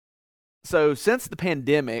So since the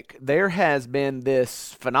pandemic, there has been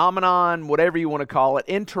this phenomenon, whatever you want to call it,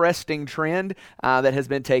 interesting trend that has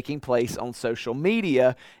been taking place on social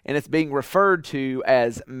media, and it's being referred to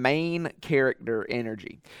as main character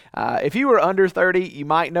energy. If you are under 30, you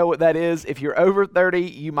might know what that is. If you're over 30,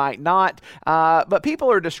 you might not. But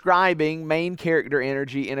people are describing main character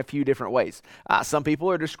energy in a few different ways. Some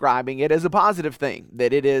people are describing it as a positive thing,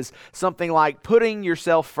 that it is something like putting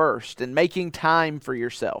yourself first and making time for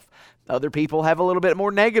yourself. Other people have a little bit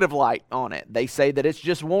more negative light on it. They say that it's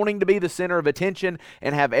just wanting to be the center of attention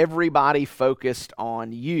and have everybody focused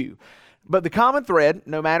on you. But the common thread,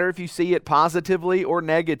 no matter if you see it positively or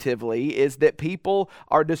negatively, is that people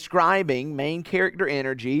are describing main character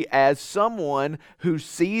energy as someone who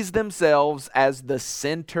sees themselves as the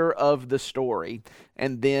center of the story,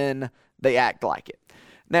 and then they act like it.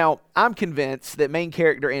 Now, I'm convinced that main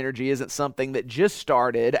character energy isn't something that just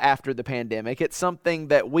started after the pandemic. It's something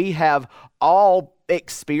that we have all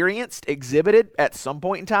experienced, exhibited at some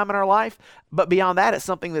point in time in our life. But beyond that, it's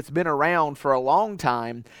something that's been around for a long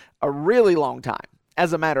time, a really long time.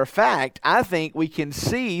 As a matter of fact, I think we can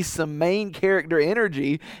see some main character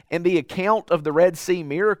energy in the account of the Red Sea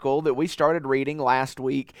miracle that we started reading last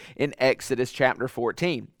week in Exodus chapter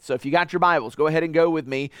 14. So if you got your Bibles, go ahead and go with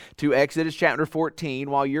me to Exodus chapter 14.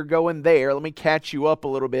 While you're going there, let me catch you up a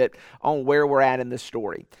little bit on where we're at in this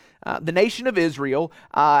story. The nation of Israel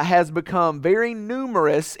has become very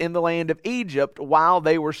numerous in the land of Egypt while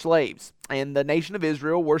they were slaves. And the nation of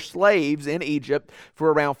Israel were slaves in Egypt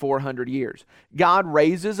for around 400 years. God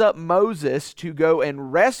raises up Moses to go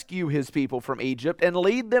and rescue his people from Egypt and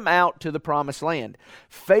lead them out to the promised land.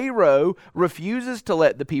 Pharaoh refuses to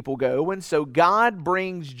let the people go, and so God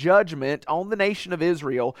brings judgment on the nation of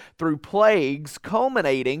Israel through plagues,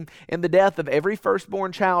 culminating in the death of every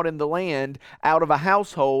firstborn child in the land out of a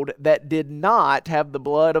household that did not have the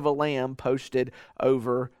blood of a lamb posted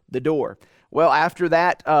over the door. Well, after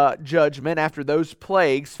that judgment, after those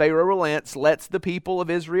plagues, Pharaoh relents, lets the people of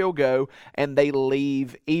Israel go, and they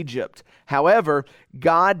leave Egypt. However,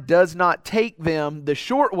 God does not take them the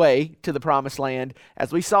short way to the promised land.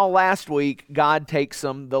 As we saw last week, God takes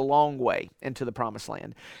them the long way into the promised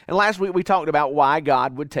land. And last week we talked about why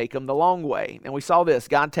God would take them the long way. And we saw this.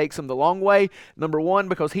 God takes them the long way, number one,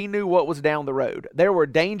 because he knew what was down the road. There were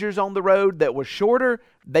dangers on the road that was shorter.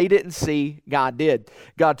 They didn't see, God did.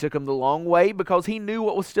 God took them the long way because he knew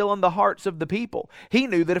what was still in the hearts of the people. He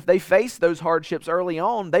knew that if they faced those hardships early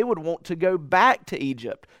on, they would want to go back to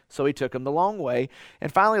Egypt. So he took them the long way.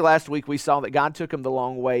 And finally, last week we saw that God took them the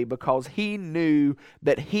long way because he knew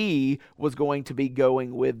that he was going to be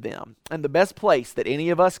going with them. And the best place that any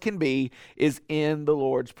of us can be is in the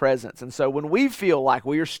Lord's presence. And so when we feel like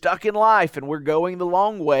we are stuck in life and we're going the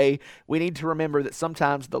long way, we need to remember that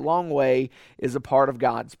sometimes the long way is a part of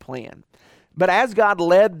God's plan. But as God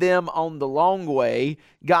led them on the long way,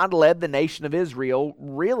 God led the nation of Israel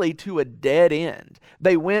really to a dead end.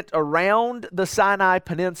 They went around the Sinai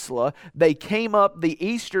Peninsula. They came up the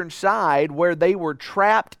eastern side where they were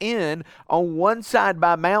trapped in on one side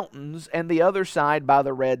by mountains and the other side by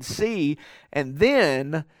the Red Sea. And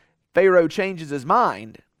then Pharaoh changes his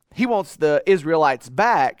mind. He wants the Israelites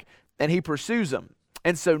back and he pursues them.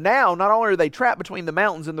 And so now not only are they trapped between the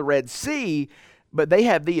mountains and the Red Sea, but they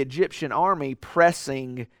have the Egyptian army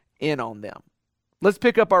pressing in on them. Let's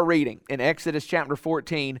pick up our reading in Exodus chapter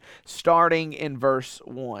 14, starting in verse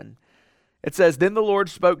 1. It says, "Then the Lord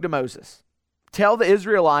spoke to Moses, 'Tell the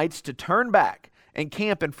Israelites to turn back and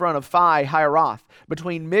camp in front of Pi-Hahiroth,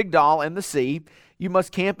 between Migdol and the sea. You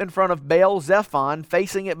must camp in front of Baal-Zephon,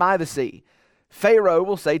 facing it by the sea. Pharaoh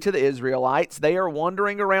will say to the Israelites, they are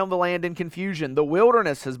wandering around the land in confusion. The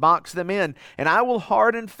wilderness has boxed them in, and I will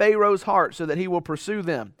harden Pharaoh's heart so that he will pursue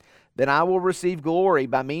them. Then I will receive glory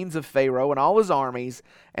by means of Pharaoh and all his armies,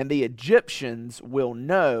 and the Egyptians will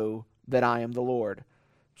know that I am the Lord.'"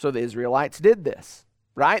 So the Israelites did this,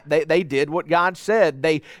 right? They did what God said.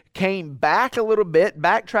 They came back a little bit,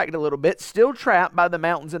 backtracked a little bit, still trapped by the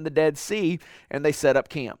mountains and the Dead Sea, and they set up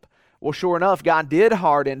camp. Well, sure enough, God did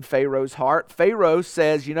harden Pharaoh's heart. Pharaoh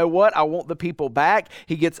says, you know what? I want the people back.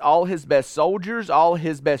 He gets all his best soldiers, all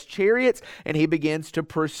his best chariots, and he begins to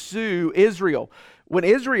pursue Israel. When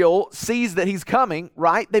Israel sees that he's coming,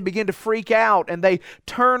 right, they begin to freak out and they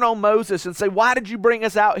turn on Moses and say, "Why did you bring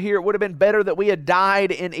us out here? It would have been better that we had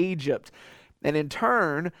died in Egypt." And in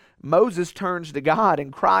turn, Moses turns to God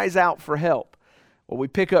and cries out for help. Well, we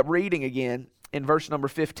pick up reading again in verse number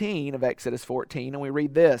 15 of Exodus 14, and we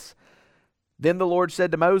read this. "Then the Lord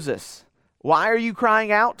said to Moses, 'Why are you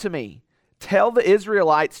crying out to me? Tell the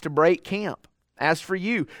Israelites to break camp. As for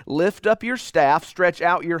you, lift up your staff, stretch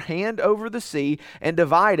out your hand over the sea, and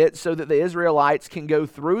divide it so that the Israelites can go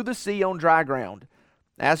through the sea on dry ground.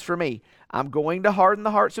 As for me, I'm going to harden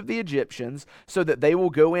the hearts of the Egyptians so that they will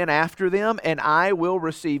go in after them, and I will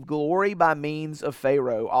receive glory by means of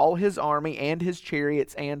Pharaoh, all his army and his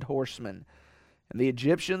chariots and horsemen. And the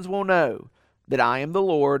Egyptians will know that I am the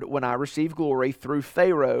Lord when I receive glory through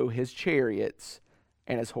Pharaoh, his chariots,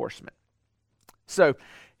 and his horsemen. So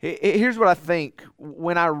here's what I think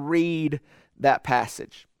when I read that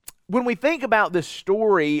passage. When we think about the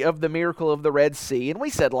story of the miracle of the Red Sea, and we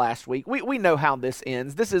said last week, we know how this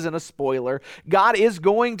ends. This isn't a spoiler. God is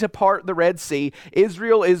going to part the Red Sea.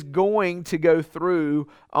 Israel is going to go through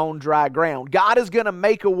on dry ground. God is going to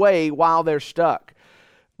make a way while they're stuck.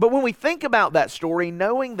 But when we think about that story,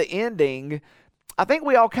 knowing the ending, I think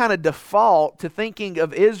we all kind of default to thinking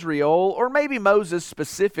of Israel, or maybe Moses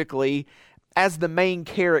specifically, as the main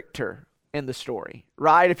character in the story,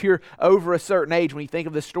 right? If you're over a certain age, when you think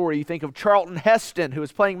of the story, you think of Charlton Heston, who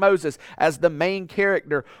was playing Moses, as the main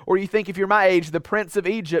character. Or you think, if you're my age, the Prince of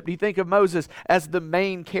Egypt, you think of Moses as the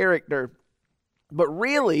main character. But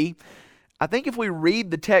really, I think if we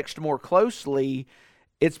read the text more closely,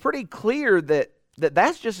 it's pretty clear that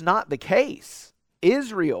that's just not the case.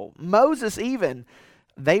 Israel, Moses even,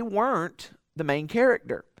 they weren't the main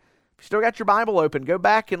character. If you still got your Bible open, go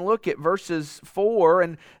back and look at verses 4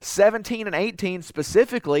 and 17 and 18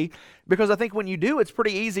 specifically, because I think when you do, it's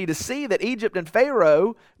pretty easy to see that Egypt and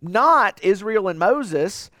Pharaoh, not Israel and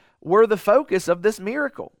Moses, were the focus of this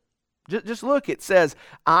miracle. Just look, it says,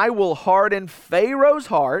 I will harden Pharaoh's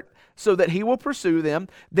heart so that he will pursue them.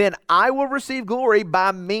 Then I will receive glory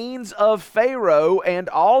by means of Pharaoh and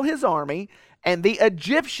all his army, and the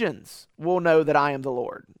Egyptians will know that I am the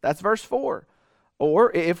Lord. That's verse 4.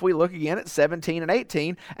 Or if we look again at 17 and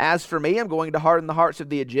 18, as for me, I'm going to harden the hearts of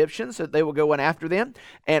the Egyptians so that they will go in after them,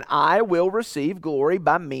 and I will receive glory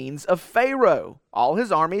by means of Pharaoh, all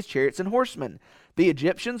his armies, chariots, and horsemen. The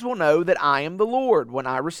Egyptians will know that I am the Lord when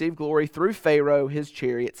I receive glory through Pharaoh, his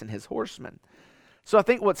chariots, and his horsemen. So I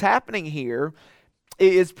think what's happening here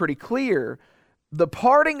is pretty clear. The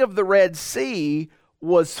parting of the Red Sea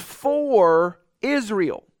was for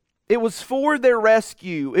Israel. It was for their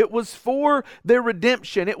rescue. It was for their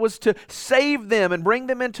redemption. It was to save them and bring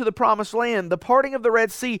them into the promised land. The parting of the Red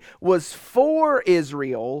Sea was for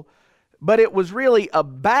Israel, but it was really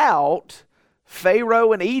about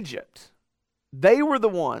Pharaoh and Egypt. They were the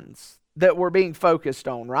ones that were being focused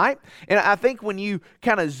on, right? And I think when you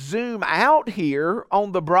kind of zoom out here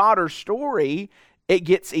on the broader story, it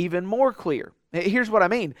gets even more clear. Here's what I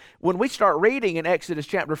mean. When we start reading in Exodus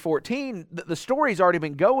chapter 14, the story's already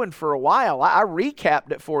been going for a while. I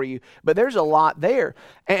recapped it for you, but there's a lot there.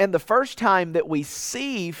 And the first time that we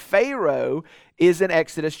see Pharaoh is in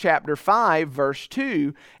Exodus chapter 5, verse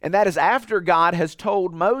 2, and that is after God has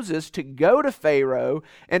told Moses to go to Pharaoh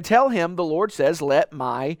and tell him, the Lord says, let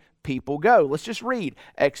my people go. Let's just read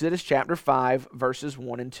Exodus chapter 5, verses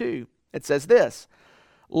 1 and 2. It says this,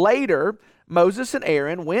 later, Moses and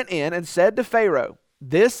Aaron went in and said to Pharaoh,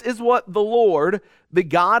 this is what the Lord, the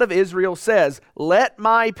God of Israel, says, let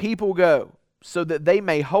my people go, so that they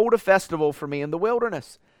may hold a festival for me in the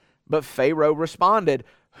wilderness. But Pharaoh responded,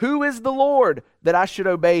 who is the Lord that I should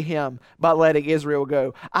obey him by letting Israel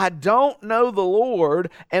go? I don't know the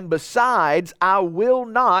Lord, and besides, I will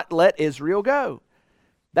not let Israel go.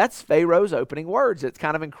 That's Pharaoh's opening words. It's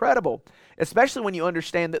kind of incredible, especially when you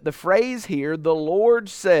understand that the phrase here, the Lord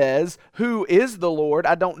says, who is the Lord?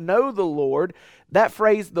 I don't know the Lord. That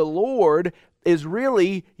phrase, the Lord, is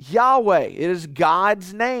really Yahweh. It is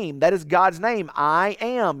God's name. That is God's name. I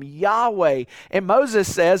am Yahweh. And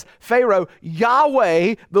Moses says, Pharaoh,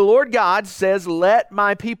 Yahweh, the Lord God, says, let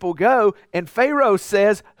my people go. And Pharaoh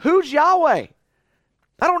says, who's Yahweh?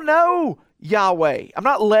 I don't know Yahweh. I'm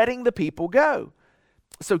not letting the people go.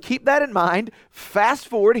 So keep that in mind. Fast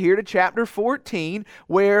forward here to chapter 14,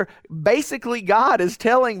 where basically God is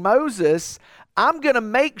telling Moses, I'm going to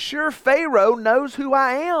make sure Pharaoh knows who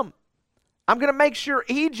I am. I'm going to make sure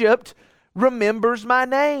Egypt remembers my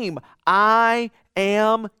name. I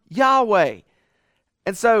am Yahweh.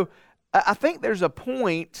 And so I think there's a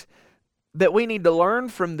point that we need to learn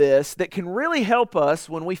from this that can really help us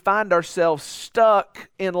when we find ourselves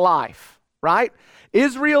stuck in life, right?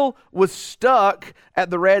 Israel was stuck at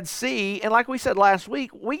the Red Sea, and like we said last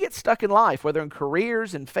week, we get stuck in life, whether in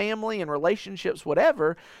careers and family and relationships,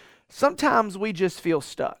 whatever. Sometimes we just feel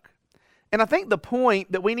stuck. And I think the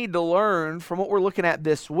point that we need to learn from what we're looking at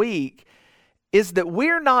this week is that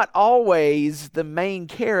we're not always the main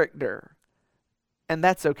character, and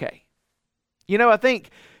that's okay. You know, I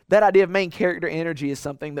think That idea of main character energy is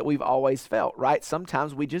something that we've always felt, right?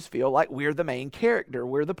 Sometimes we just feel like we're the main character.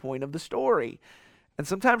 We're the point of the story. And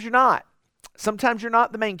sometimes you're not. Sometimes you're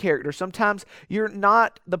not the main character. Sometimes you're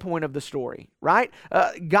not the point of the story, right?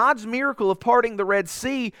 God's miracle of parting the Red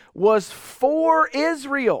Sea was for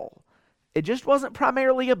Israel. It just wasn't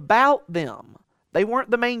primarily about them. They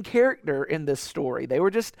weren't the main character in this story. They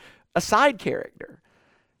were just a side character.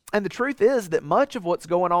 And the truth is that much of what's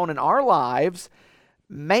going on in our lives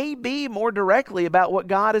may be more directly about what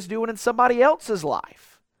God is doing in somebody else's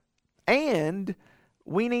life. And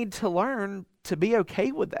we need to learn to be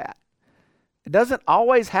okay with that. It doesn't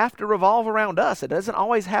always have to revolve around us. It doesn't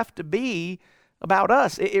always have to be about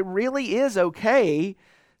us. It really is okay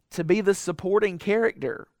to be the supporting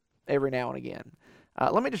character every now and again.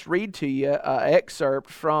 Let me just read to you an excerpt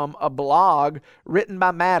from a blog written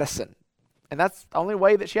by Madison. And that's the only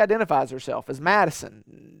way that she identifies herself, as Madison.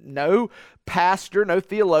 No pastor, no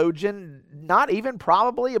theologian, not even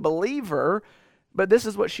probably a believer, but this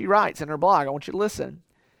is what she writes in her blog. I want you to listen.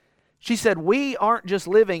 She said, "We aren't just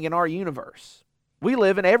living in our universe. We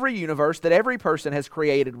live in every universe that every person has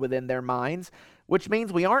created within their minds, which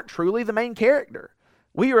means we aren't truly the main character.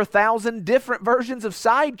 We are 1,000 different versions of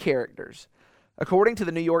side characters. According to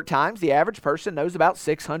the New York Times, the average person knows about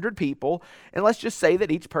 600 people, and let's just say that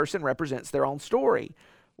each person represents their own story.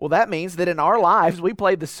 Well, that means that in our lives, we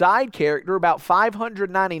played the side character about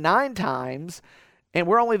 599 times, and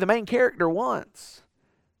we're only the main character once.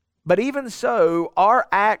 But even so, our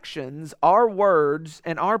actions, our words,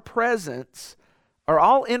 and our presence are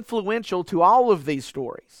all influential to all of these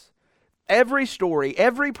stories. Every story,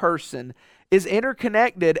 every person is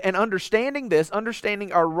interconnected, and understanding this,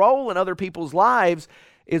 understanding our role in other people's lives,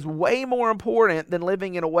 is way more important than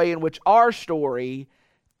living in a way in which our story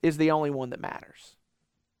is the only one that matters."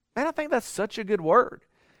 And I think that's such a good word,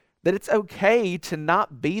 that it's okay to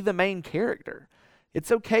not be the main character.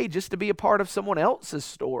 It's okay just to be a part of someone else's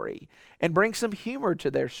story and bring some humor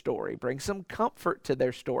to their story, bring some comfort to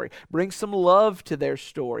their story, bring some love to their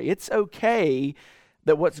story. It's okay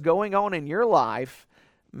that what's going on in your life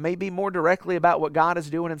may be more directly about what God is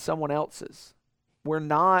doing in someone else's. We're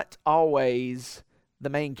not always the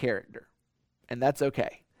main character, and that's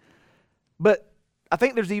okay. But I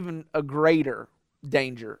think there's even a greater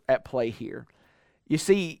danger at play here. You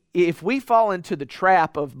see, if we fall into the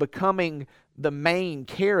trap of becoming the main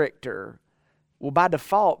character, well, by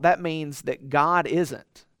default, that means that God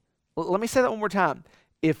isn't. Let me say that one more time.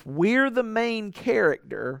 If we're the main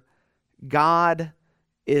character, God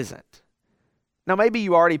isn't. Now, maybe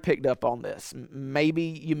you already picked up on this. Maybe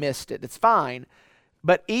you missed it. It's fine.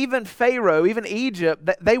 But even Pharaoh, even Egypt,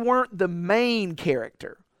 they weren't the main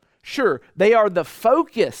character. Sure, they are the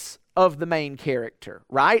focus of the main character,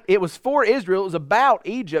 right? It was for Israel. It was about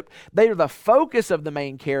Egypt. They are the focus of the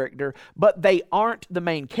main character, but they aren't the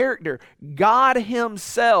main character. God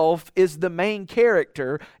himself is the main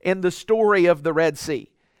character in the story of the Red Sea.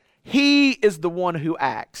 He is the one who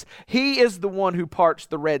acts. He is the one who parts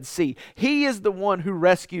the Red Sea. He is the one who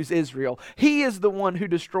rescues Israel. He is the one who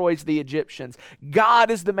destroys the Egyptians.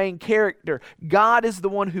 God is the main character. God is the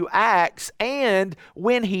one who acts, and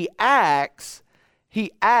when he acts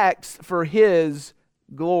for his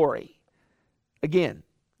glory. Again,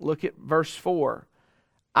 look at verse 4.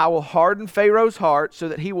 "I will harden Pharaoh's heart so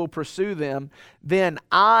that he will pursue them. Then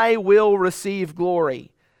I will receive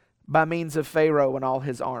glory by means of Pharaoh and all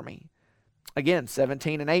his army." Again,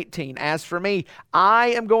 17 and 18. "As for me, I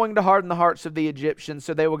am going to harden the hearts of the Egyptians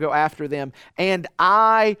so they will go after them. And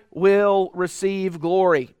I will receive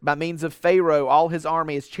glory by means of Pharaoh, all his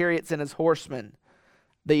army, his chariots, and his horsemen.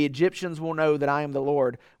 The Egyptians will know that I am the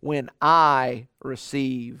Lord when I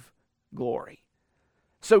receive glory."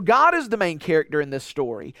 So God is the main character in this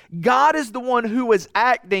story. God is the one who is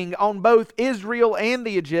acting on both Israel and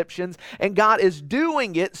the Egyptians, and God is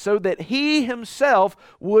doing it so that he himself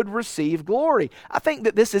would receive glory. I think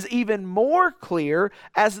that this is even more clear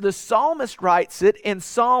as the psalmist writes it in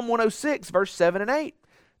Psalm 106, verse 7 and 8.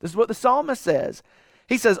 This is what the psalmist says.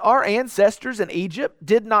 He says, "Our ancestors in Egypt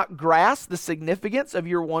did not grasp the significance of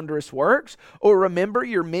your wondrous works or remember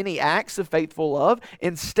your many acts of faithful love.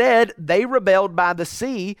 Instead, they rebelled by the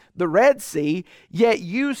sea, the Red Sea, yet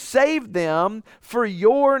you saved them for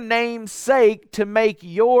your name's sake to make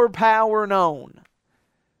your power known."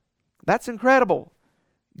 That's incredible.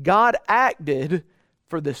 God acted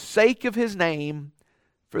for the sake of his name,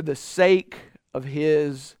 for the sake of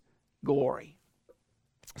his glory.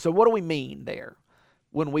 So what do we mean there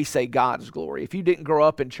when we say God's glory? If you didn't grow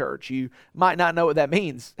up in church, you might not know what that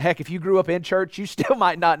means. Heck, if you grew up in church, you still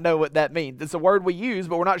might not know what that means. It's a word we use,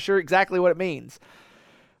 but we're not sure exactly what it means.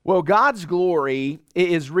 Well, God's glory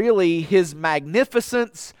is really His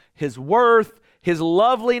magnificence, His worth, His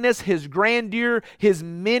loveliness, His grandeur, His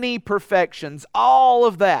many perfections. All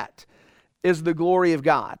of that is the glory of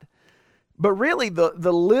God. But really,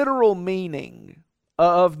 the literal meaning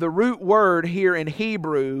of the root word here in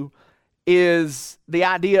Hebrew is the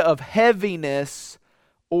idea of heaviness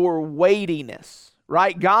or weightiness,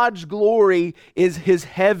 right? God's glory is His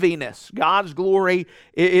heaviness. God's glory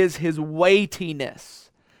is His weightiness.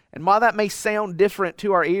 And while that may sound different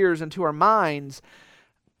to our ears and to our minds,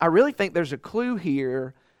 I really think there's a clue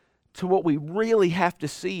here to what we really have to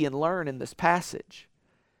see and learn in this passage.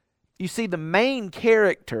 You see, the main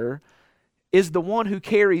character is the one who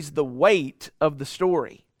carries the weight of the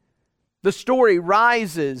story. The story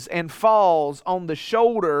rises and falls on the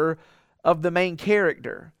shoulder of the main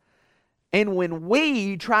character. And when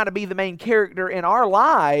we try to be the main character in our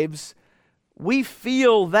lives, we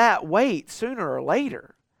feel that weight sooner or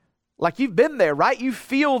later. Like you've been there, right? You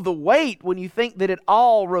feel the weight when you think that it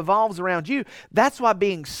all revolves around you. That's why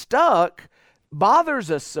being stuck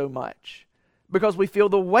bothers us so much. Because we feel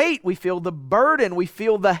the weight, we feel the burden, we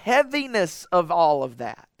feel the heaviness of all of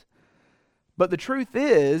that. But the truth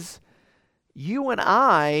is, you and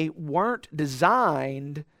I weren't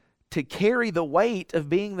designed to carry the weight of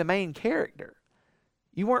being the main character.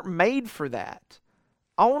 You weren't made for that.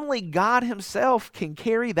 Only God Himself can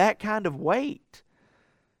carry that kind of weight.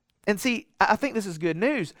 And see, I think this is good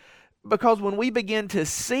news, because when we begin to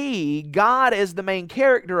see God as the main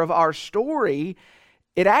character of our story,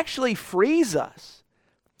 it actually frees us.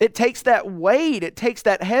 It takes that weight, it takes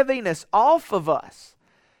that heaviness off of us.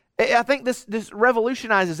 I think this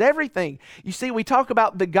revolutionizes everything. You see, we talk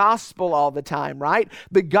about the gospel all the time, right?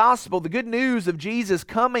 The gospel, the good news of Jesus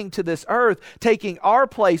coming to this earth, taking our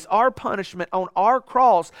place, our punishment on our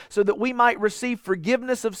cross so that we might receive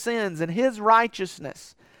forgiveness of sins and His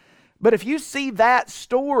righteousness. But if you see that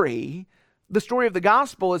story, the story of the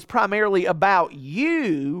gospel is primarily about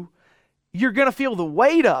you, you're going to feel the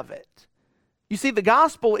weight of it. You see, the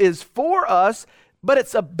gospel is for us, but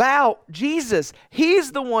it's about Jesus.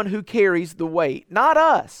 He's the one who carries the weight, not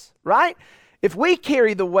us, right? If we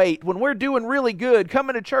carry the weight when we're doing really good,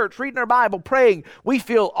 coming to church, reading our Bible, praying, we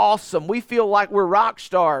feel awesome. We feel like we're rock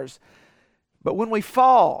stars. But when we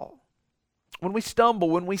fall, when we stumble,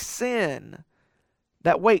 when we sin,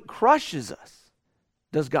 that weight crushes us.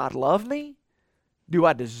 Does God love me? Do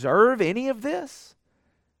I deserve any of this?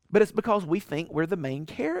 But it's because we think we're the main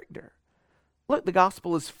character. Look, the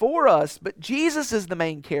gospel is for us, but Jesus is the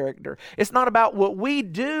main character. It's not about what we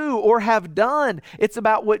do or have done. It's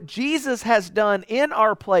about what Jesus has done in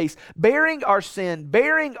our place, bearing our sin,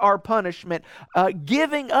 bearing our punishment,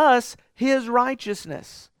 giving us His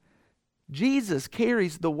righteousness. Jesus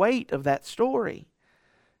carries the weight of that story.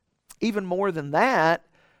 Even more than that,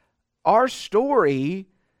 our story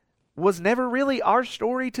was never really our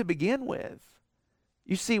story to begin with.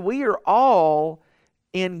 You see, we are all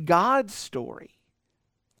in God's story.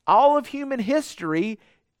 All of human history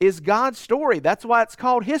is God's story. That's why it's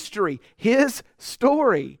called history, His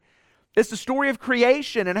story. It's the story of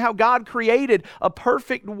creation and how God created a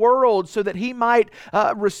perfect world so that He might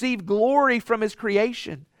receive glory from His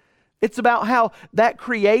creation. It's about how that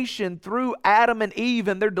creation through Adam and Eve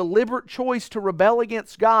and their deliberate choice to rebel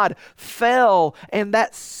against God fell, and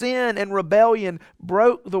that sin and rebellion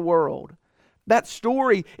broke the world. That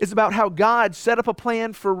story is about how God set up a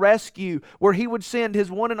plan for rescue where He would send His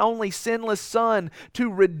one and only sinless Son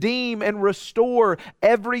to redeem and restore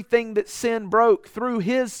everything that sin broke through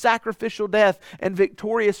His sacrificial death and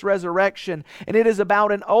victorious resurrection. And it is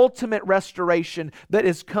about an ultimate restoration that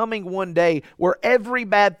is coming one day where every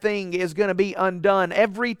bad thing is going to be undone.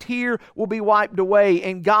 Every tear will be wiped away,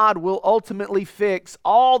 and God will ultimately fix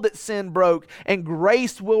all that sin broke, and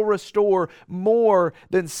grace will restore more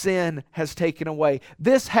than sin has taken away.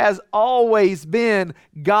 This has always been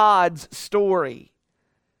God's story.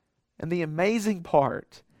 And the amazing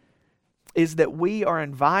part is that we are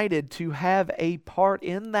invited to have a part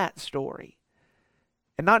in that story.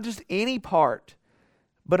 And not just any part,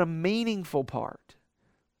 but a meaningful part.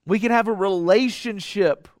 We can have a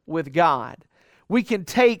relationship with God. We can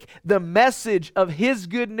take the message of His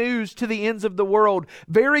good news to the ends of the world.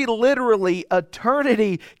 Very literally,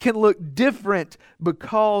 eternity can look different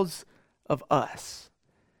because of us.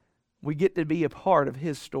 We get to be a part of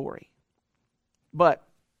His story. But,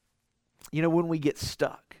 when we get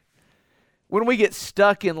stuck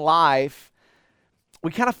in life,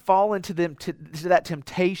 we kind of fall into that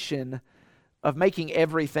temptation of making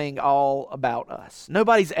everything all about us.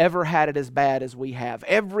 Nobody's ever had it as bad as we have.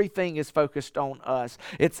 Everything is focused on us.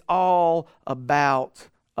 It's all about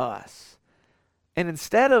us. And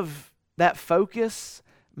instead of that focus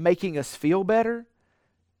making us feel better,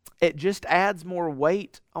 it just adds more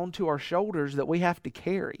weight onto our shoulders that we have to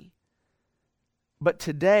carry. But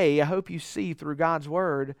today, I hope you see through God's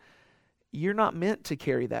word, you're not meant to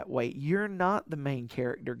carry that weight. You're not the main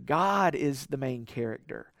character. God is the main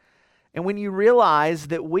character. And when you realize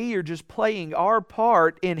that we are just playing our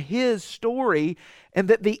part in His story and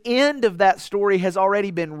that the end of that story has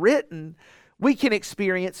already been written, we can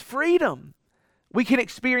experience freedom. We can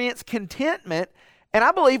experience contentment. And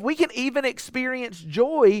I believe we can even experience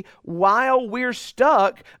joy while we're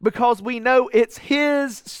stuck because we know it's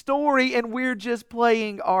His story and we're just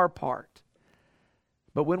playing our part.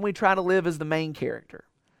 But when we try to live as the main character,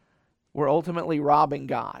 we're ultimately robbing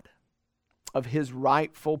God of His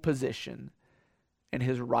rightful position and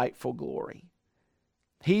His rightful glory.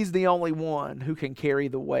 He's the only one who can carry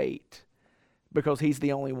the weight because He's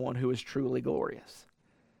the only one who is truly glorious.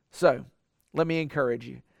 So, let me encourage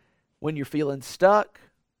you. When you're feeling stuck,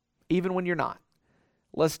 even when you're not,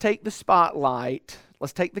 let's take the spotlight,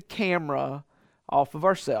 let's take the camera off of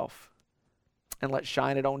ourselves, and let's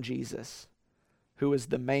shine it on Jesus, who is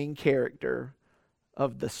the main character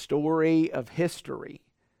of the story of history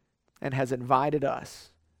and has invited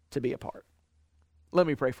us to be a part. Let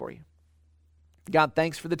me pray for you. God,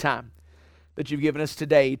 thanks for the time that you've given us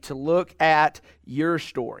today to look at your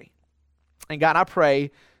story. And God, I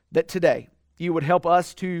pray that today you would help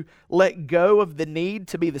us to let go of the need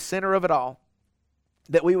to be the center of it all,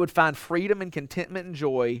 that we would find freedom and contentment and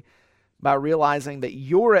joy by realizing that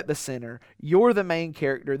you're at the center, you're the main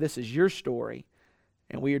character, this is your story,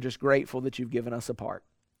 and we are just grateful that you've given us a part.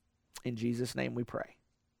 In Jesus' name we pray.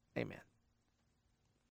 Amen.